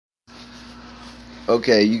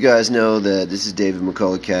Okay, you guys know that this is David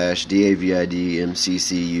McCullough Cash,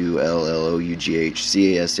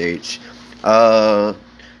 DavidMcCulloughCash.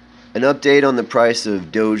 An update on the price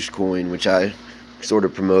of Dogecoin, which I sort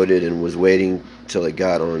of promoted and was waiting till it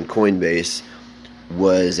got on Coinbase,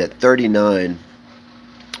 was at 39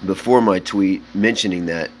 before my tweet mentioning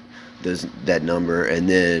that number, and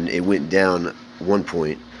then it went down 1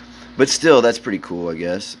 point. But still, that's pretty cool, I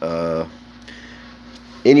guess.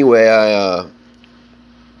 Anyway,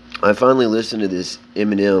 I finally listened to this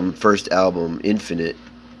Eminem first album, Infinite,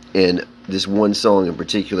 and this one song in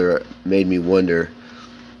particular made me wonder,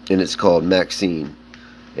 and it's called Maxine,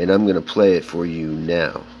 and I'm going to play it for you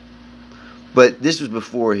now. But this was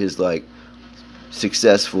before his,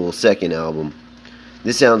 successful second album.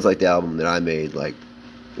 This sounds like the album that I made,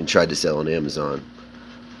 and tried to sell on Amazon.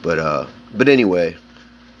 But anyway,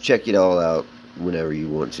 check it all out whenever you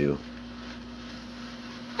want to.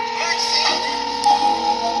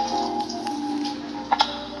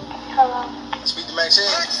 Hello. Speak to Maxine.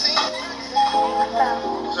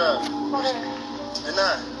 What's up? What's up? Good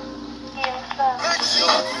night. Yeah, what's up? What's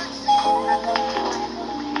up?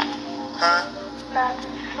 Huh?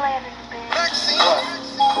 Nothing. Just laying in the bed. What?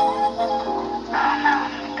 I don't know.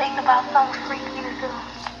 Thinking about something freaky to do.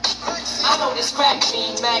 I know this crack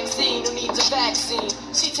fiend, Maxine, who needs a vaccine.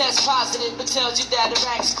 She tests positive but tells you that her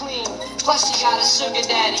rack's clean. Plus she got a sugar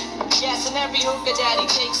daddy. Yes, and every hooker daddy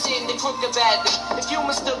takes in the crook badly. If you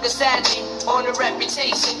mistook her sadly on her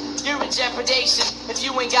reputation, you're in jeopardation if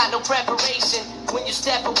you ain't got no preparation. When you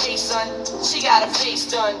step away, son, she got her face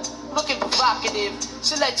done. Looking provocative,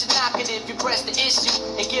 she'll let you knock it if you press the issue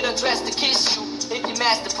and get undressed to kiss you if you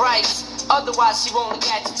match the price. Otherwise, she won't look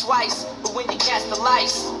at you twice. But when you catch the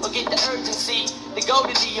lice or get the urgency to go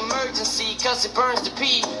to the emergency, cause it burns to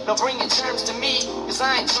pee, don't bring your terms to me, cause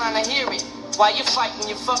I ain't trying to hear it. While you're fighting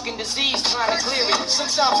your fucking disease, trying to clear it.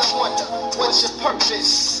 Sometimes I wonder, what's your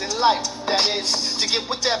purpose in life? That is, to get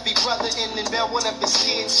with every brother in and bear one of his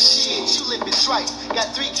kids. Shit, you live it right.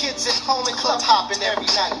 Got 3 kids at home and club hopping every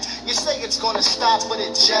night. You say it's gonna stop, but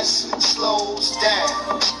it just slows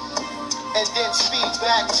down. And then speeds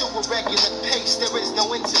back to a regular pace. There is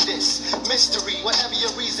no end to this mystery. Whatever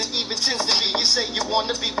your reason even tends to be, you say you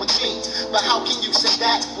wanna be with me, but how can you say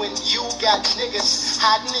that when you got niggas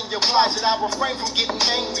hiding in your closet? I refrain from getting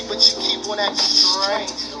angry, but you keep on acting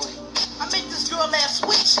strange. I met this girl last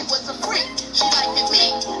week, she was a freak, she liked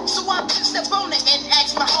me, so I pissed up on her and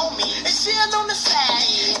asked my homie, and chill on the side,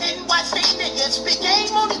 and watch they niggas big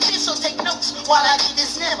game on the bitch, so take notes while I get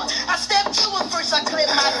this number. I step to her first, I clip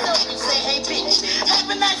myself and say, hey bitch, have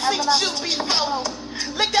a nice week, you be low.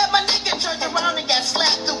 Looked at my nigga, turned around and got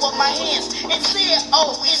slapped through on my hands, and said,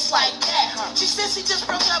 oh, it's like that. She said she just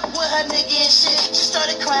broke up with her nigga and shit. She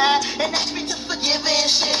started crying and asked me to forgive her and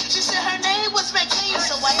shit. She said her name was Maxine,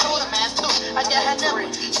 so I told her ass too. I got her number.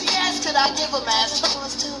 She asked could I give her ass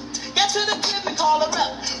too. Got to the crib and called her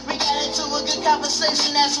up. We got into a good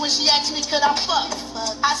conversation. That's when she asked me could I fuck.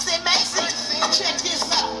 I said Maxine, check this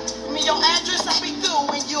out. Give me your address, I'll be through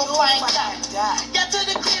and you'll find out. Got to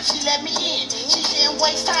the crib, she let me in. She didn't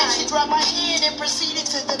waste time. She dropped my hand and proceeded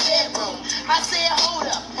to the bedroom. I said hold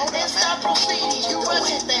up and stop proceeding. You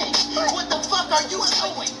rushing things. What the fuck are you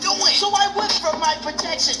doing? So I went from my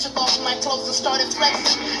protection, took off my clothes and started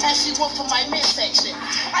flexing as she went for my midsection.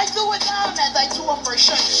 I threw it down as I tore off her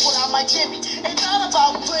shirt, put on my Jimmy, and thought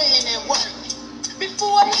about putting in work.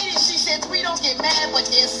 Before I hit it, she said, we don't get mad, but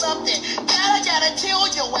there's something that I gotta tell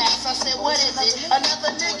your ass. I said, what is it?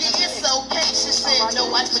 Another nigga, it's okay. She said,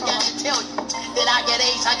 no, I forgot to tell you that I got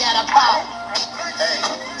AIDS, I got a pop. Hey.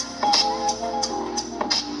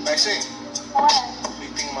 Maxine. What?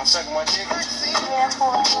 You thinking about sucking my dick? Yeah,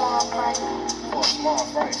 for a small price. For a small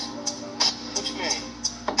price? What you mean?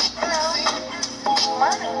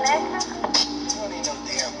 Money, nigga. You don't need no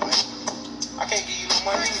damn money. I can't give you no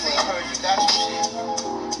money anyway. I heard you got some shit.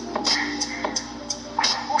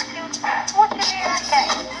 What you mean I got?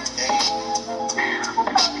 Hey. Who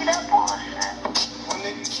told you that bullshit? One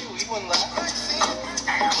nigga Q, he wouldn't lie.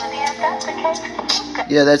 Well, yeah, that's the case.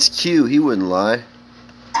 Yeah, that's Q. He wouldn't lie.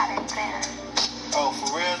 I didn't think. Oh,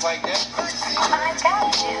 for real like that? I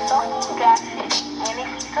got shit, so he got shit. And if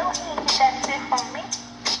he still ain't get that shit from me,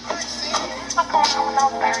 I'm going on with no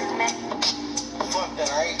bird, man. Fuck that,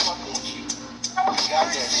 I ain't fucking with you. You got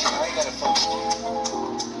that shit, I ain't gotta fuck with you.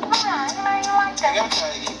 Nah, you know you like I that. got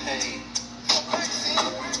trying to get paid.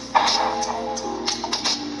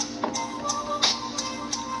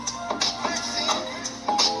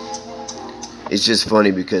 It's just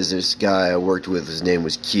funny because this guy I worked with, his name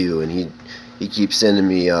was Q, and he keeps sending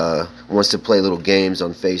me wants to play little games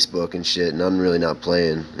on Facebook and shit, and I'm really not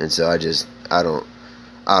playing, and so I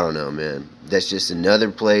don't know, man. That's just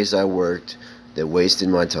another place I worked that wasted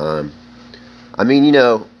my time. I mean,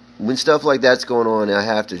 when stuff like that's going on, I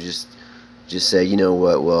have to just say, you know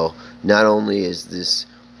what? Well, not only is this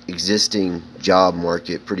existing job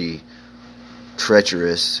market pretty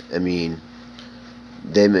treacherous. I mean,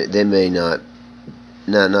 they may not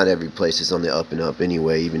every place is on the up and up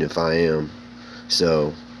anyway, even if I am.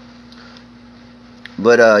 So,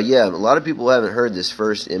 but yeah, a lot of people haven't heard this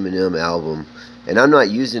first Eminem album, and I'm not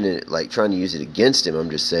using it like trying to use it against him. I'm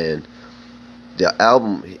just saying the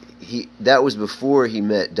album that was before he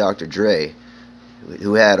met Dr. Dre,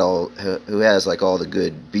 who has like all the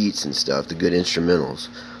good beats and stuff, the good instrumentals.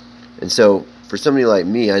 And so for somebody like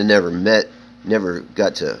me, I never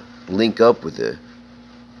got to link up with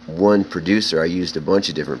one producer. I used a bunch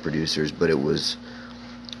of different producers, but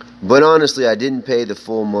honestly, I didn't pay the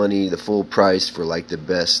full money, the full price for like the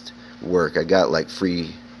best work. I got like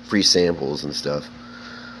free samples and stuff.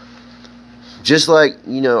 Just like,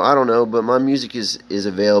 I don't know, but my music is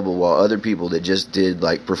available, while other people that just did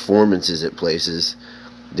like performances at places,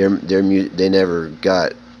 they never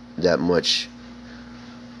got that much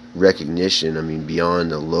recognition. I mean,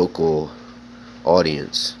 beyond the local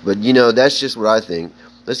audience. But that's just what I think.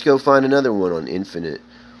 Let's go find another one on Infinite.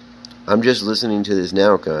 I'm just listening to this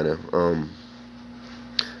now, kind of.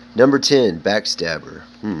 Number 10, Backstabber.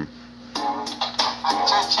 Attention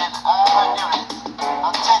all units.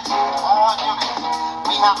 Attention all units.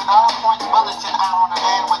 We have an all-points bulletin out on a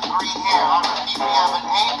man with green hair. I repeat, we have an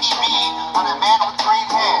APB on a man with green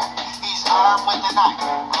hair. He's armed with a knife.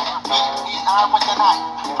 I repeat, he's armed with a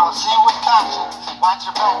knife. Proceed with caution. Watch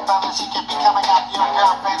your back, fellas. He can be coming after your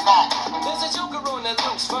girlfriend next. There's a joker on the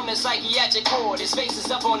loose from the psychiatric ward. His face is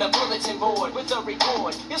up on the bulletin board with a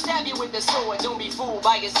record. He'll stab you with the sword. Don't be fooled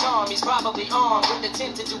by his charm. He's probably armed with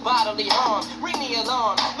intent to do bodily harm. Ring the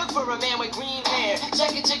alarm. Look for a man with green hair.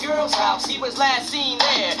 Check at your girl's house. He was last seen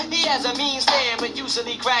there. He has a mean stare, but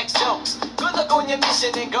usually cracks jokes. Good luck on your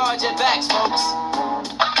mission and guard your backs, folks.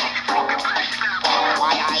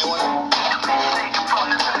 Why I order?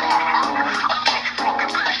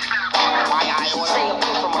 Stay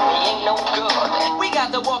away from him, he ain't no good. We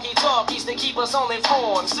got the walkie-talkies to keep us all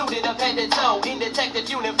informed. Suited up head to toe in detective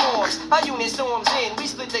uniforms. Our unit storms in, we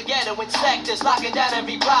split the ghetto in sectors, locking down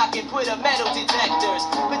every block and put up metal detectors.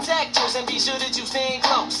 Protectors and be sure that you stand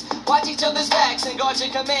close. Watch each other's backs and guard your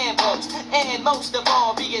command post. And most of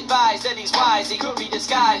all, be advised that he's wise. He could be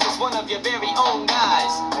disguised as one of your very own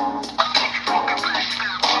guys.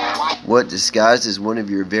 What, disguised as one of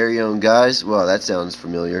your very own guys? Well, that sounds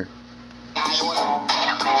familiar.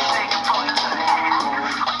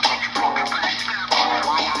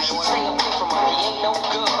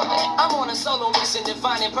 I'm on a solo mission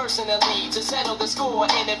defining personally to settle the score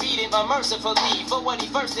and to beat him unmercifully for what he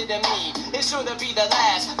first did to me. It's sure to be the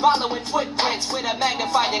last, following footprints with a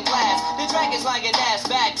magnifying glass. The dragon's like an ass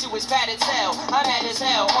back to his padded cell. I'm mad as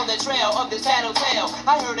hell on the trail of this tattletale.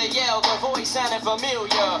 I heard a yell, the voice sounded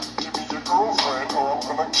familiar. Give me your girlfriend or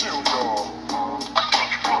I'm gonna kill y'all.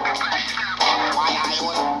 Why I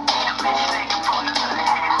order?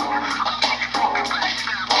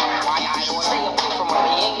 Stay away from him,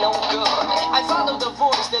 he ain't no good. I followed the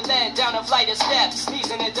voice that led down a flight of steps,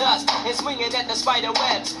 sneezing the dust and swinging at the spider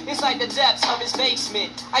webs. Inside the depths of his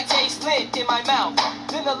basement, I taste lint in my mouth.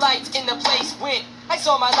 Then the lights in the place went. I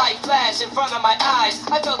saw my light flash in front of my eyes.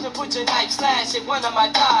 I felt him put your knife slash at one of my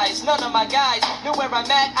thighs. None of my guys knew where I'm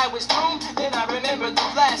at. I was doomed. Then I remembered the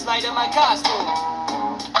flashlight of my costume.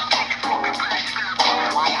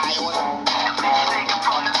 Why I order?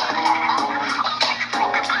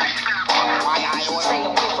 Stay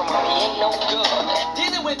away from him, he ain't no good.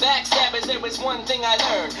 Dealing with backstabbers, there was one thing I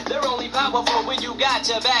learned. They're only powerful when you got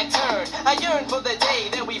your back turned. I yearned for the day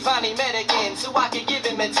that we finally met again, so I could give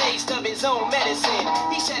him a taste of his own medicine.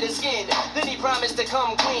 He shed his skin, then he promised to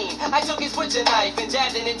come clean. I took his butcher knife and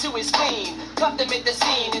jabbed it into his spleen. Cuffed him at the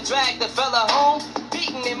scene and dragged the fella home,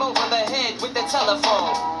 beating him over the head with the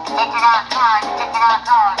telephone. Taking our card.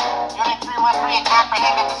 Unit 313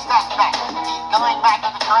 apprehended the suspect. He's going back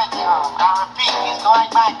to the crazy home. I repeat, he's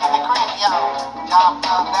going back to the crazy home. Job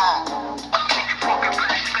well done.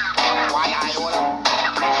 Why I order?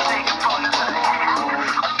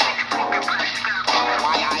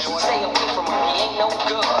 Why I order? Stay away from him, he ain't no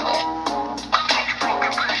good.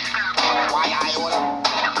 Why I order?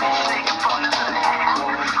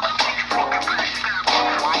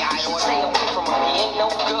 Why I order? Stay away from him, he ain't no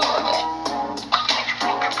good.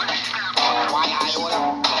 Why I order?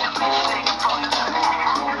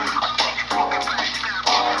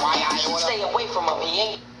 Why I order? Stay away from him, he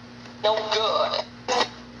ain't no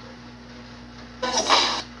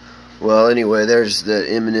Well, anyway, there's the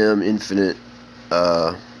Eminem Infinite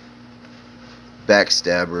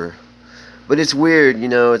Backstabber. But it's weird,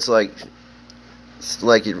 it's like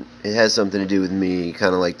it has something to do with me,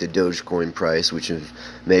 kind of like the Dogecoin price, which is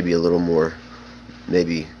maybe a little more,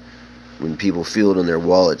 maybe when people feel it in their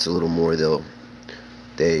wallets a little more,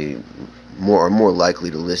 they are more likely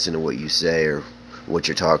to listen to what you say or what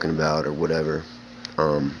you're talking about or whatever.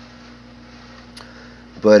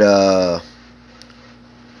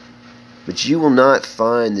 But you will not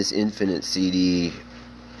find this Infinite CD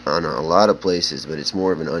on a lot of places, but it's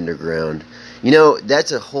more of an underground.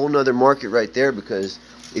 That's a whole nother market right there, because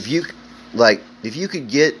if you could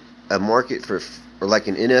get a market or like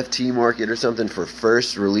an NFT market or something for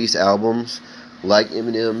first release albums, like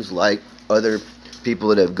Eminem's, like other people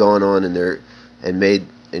that have gone on and their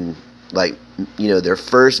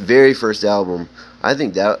very first album, I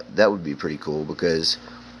think that would be pretty cool, because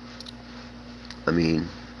I mean,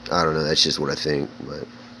 I don't know, that's just what I think, but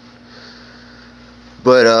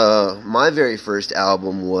my very first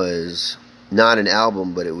album was not an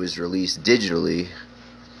album, but it was released digitally.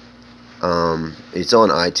 It's on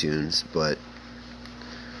iTunes, but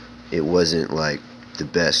it wasn't like the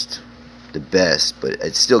best, but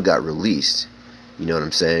it still got released. You know what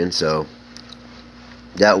I'm saying? So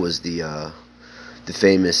that was the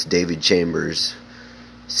famous David Chambers,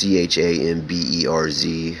 CHAMBERZ,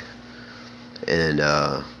 and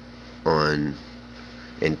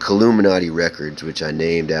Illuminati Records, which I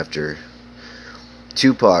named after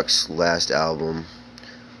Tupac's last album.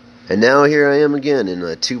 And now here I am again in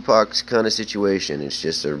a Tupac's kind of situation. It's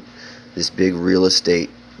just this big real estate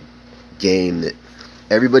game that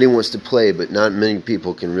everybody wants to play, but not many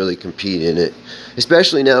people can really compete in it.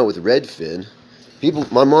 Especially now with RedFin.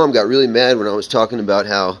 My mom got really mad when I was talking about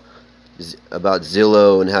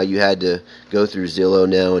Zillow and how you had to go through Zillow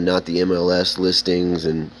now and not the MLS listings,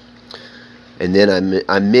 and then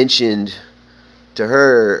I mentioned to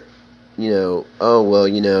her,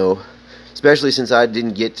 especially since I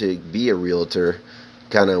didn't get to be a realtor,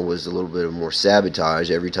 kind of was a little bit of more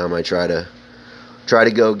sabotage every time I try to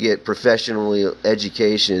go get professional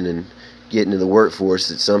education and get into the workforce,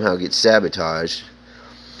 that somehow gets sabotaged.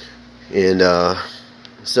 And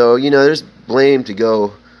so there's blame to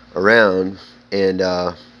go around, and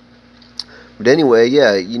but anyway,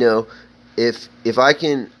 yeah, if I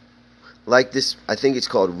can, like this, I think it's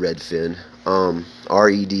called RedFin,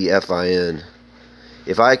 REDFIN.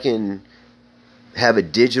 If I can have a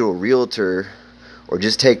digital realtor or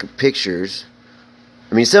just take pictures,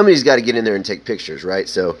 I mean, somebody's got to get in there and take pictures, right?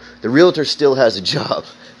 So the realtor still has a job.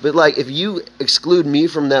 But like, if you exclude me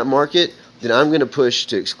from that market, then I'm going to push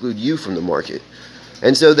to exclude you from the market.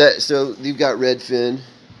 And so you've got RedFin.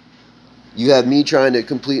 You have me trying to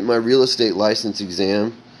complete my real estate license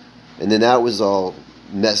exam, and then that was all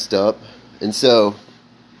messed up. And so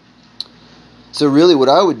really what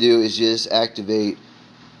I would do is just activate,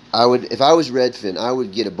 if I was RedFin, I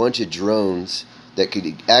would get a bunch of drones that could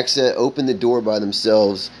open the door by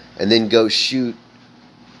themselves and then go shoot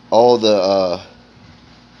all the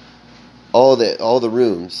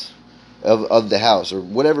rooms of the house or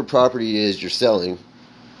whatever property it is you're selling.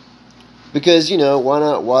 Because, why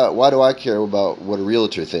not? Why do I care about what a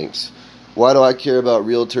realtor thinks? Why do I care about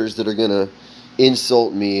realtors that are going to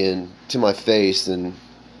insult me and to my face and,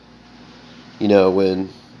 and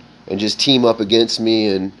just team up against me?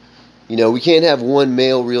 And, we can't have one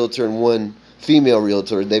male realtor and one female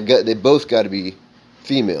realtor. They both got to be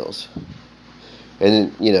females.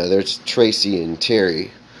 And then, there's Tracy and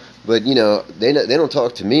Terry. But, they don't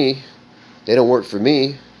talk to me. They don't work for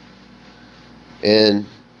me. And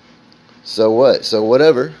so what? So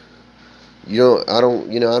whatever. I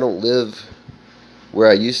don't live where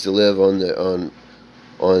I used to live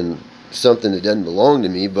on something that doesn't belong to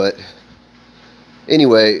me, but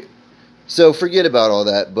anyway, so forget about all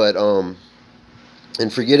that, but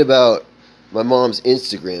and forget about my mom's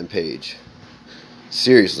Instagram page.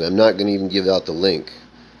 Seriously, I'm not going to even give out the link,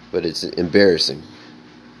 but it's embarrassing.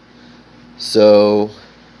 So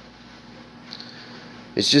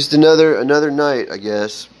it's just another night, I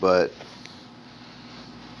guess,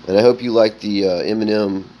 and I hope you like the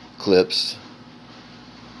Eminem clips.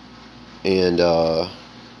 And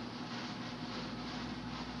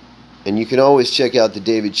you can always check out the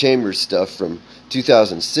David Chambers stuff from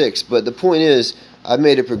 2006. But the point is, I've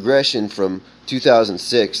made a progression from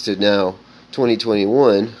 2006 to now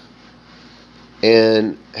 2021,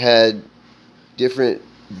 and had different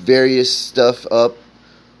various stuff up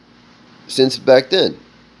since back then.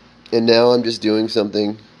 And now I'm just doing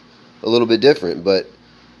something a little bit different. But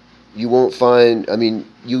you won't find,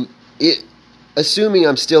 assuming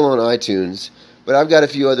I'm still on iTunes, But I've got a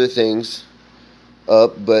few other things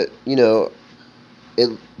up. But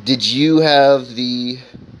did you have the?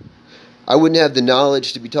 I wouldn't have the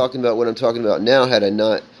knowledge to be talking about what I'm talking about now had I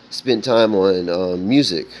not spent time on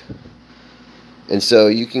music. And so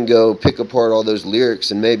you can go pick apart all those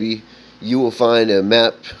lyrics, and maybe you will find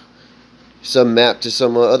some map to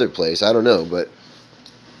some other place. I don't know, but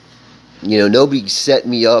nobody set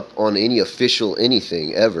me up on any official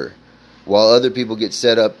anything ever. While other people get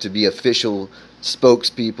set up to be official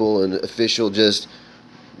spokespeople and official just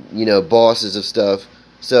bosses of stuff.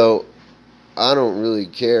 So I don't really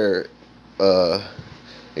care,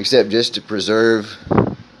 except just to preserve.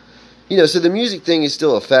 So the music thing is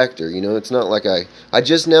still a factor. It's not like I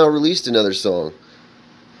just now released another song.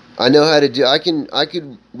 I know how to do. I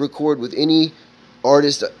could record with any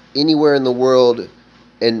artist anywhere in the world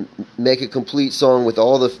and make a complete song with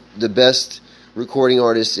all the best recording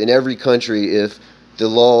artists in every country if the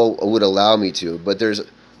law would allow me to. But there's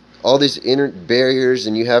all these barriers,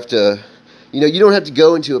 and you have to, you don't have to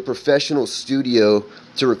go into a professional studio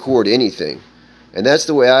to record anything. And that's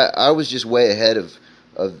the way I was just way ahead of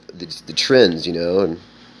the trends, and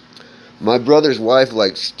my brother's wife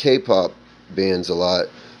likes K-pop bands a lot.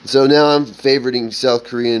 So now I'm favoriting South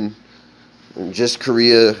Korean, just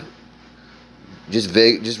Korea,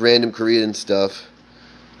 just random Korean stuff.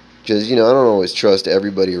 Because, I don't always trust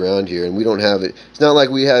everybody around here, and we don't have it. It's not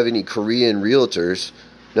like we have any Korean realtors.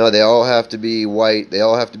 No, they all have to be white. They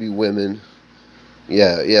all have to be women.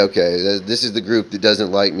 Yeah, okay. This is the group that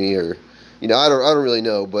doesn't like me, or, I don't really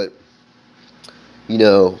know, but,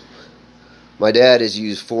 my dad has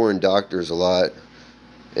used foreign doctors a lot,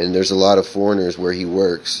 and there's a lot of foreigners where he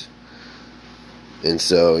works. And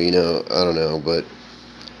so, I don't know, but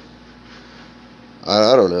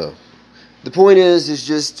I don't know. The point is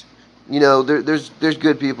just, there's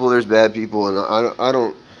good people, there's bad people, and I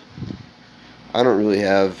don't really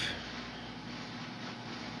have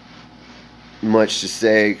much to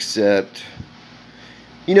say except,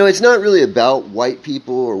 it's not really about white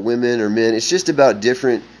people or women or men. It's just about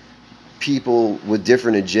different people with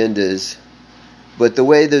different agendas. But the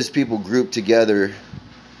way those people group together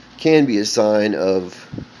can be a sign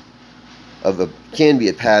can be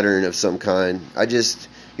a pattern of some kind.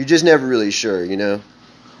 You're just never really sure,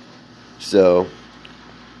 So,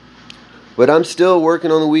 but I'm still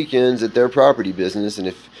working on the weekends at their property business, and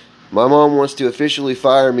if my mom wants to officially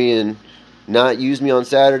fire me and not use me on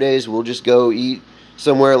Saturdays, we'll just go eat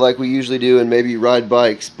somewhere like we usually do and maybe ride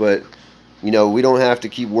bikes. But, we don't have to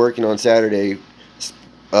keep working on Saturday,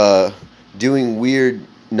 doing weird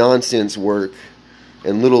nonsense work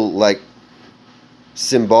and little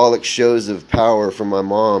symbolic shows of power from my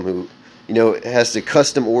mom, who has to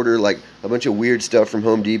custom order a bunch of weird stuff from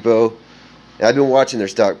Home Depot. And I've been watching their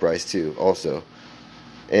stock price too also,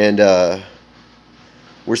 and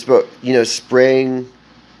we're spraying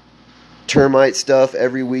termite stuff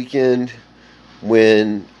every weekend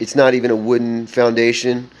when it's not even a wooden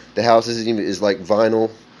foundation. The house is like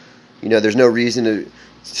vinyl. There's no reason to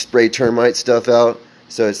spray termite stuff out.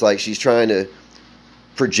 So it's like she's trying to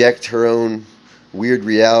project her own weird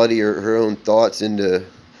reality or her own thoughts into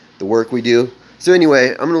the work we do. So anyway,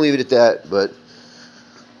 I'm going to leave it at that. But,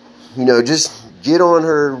 just get on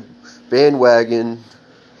her bandwagon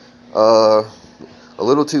a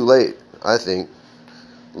little too late, I think.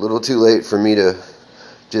 A little too late for me to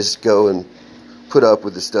just go and put up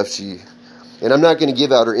with the stuff she... And I'm not going to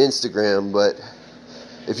give out her Instagram, but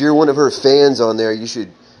if you're one of her fans on there, you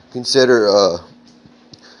should consider, I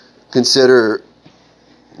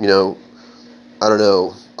don't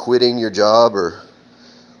know, quitting your job or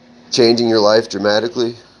changing your life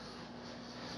dramatically.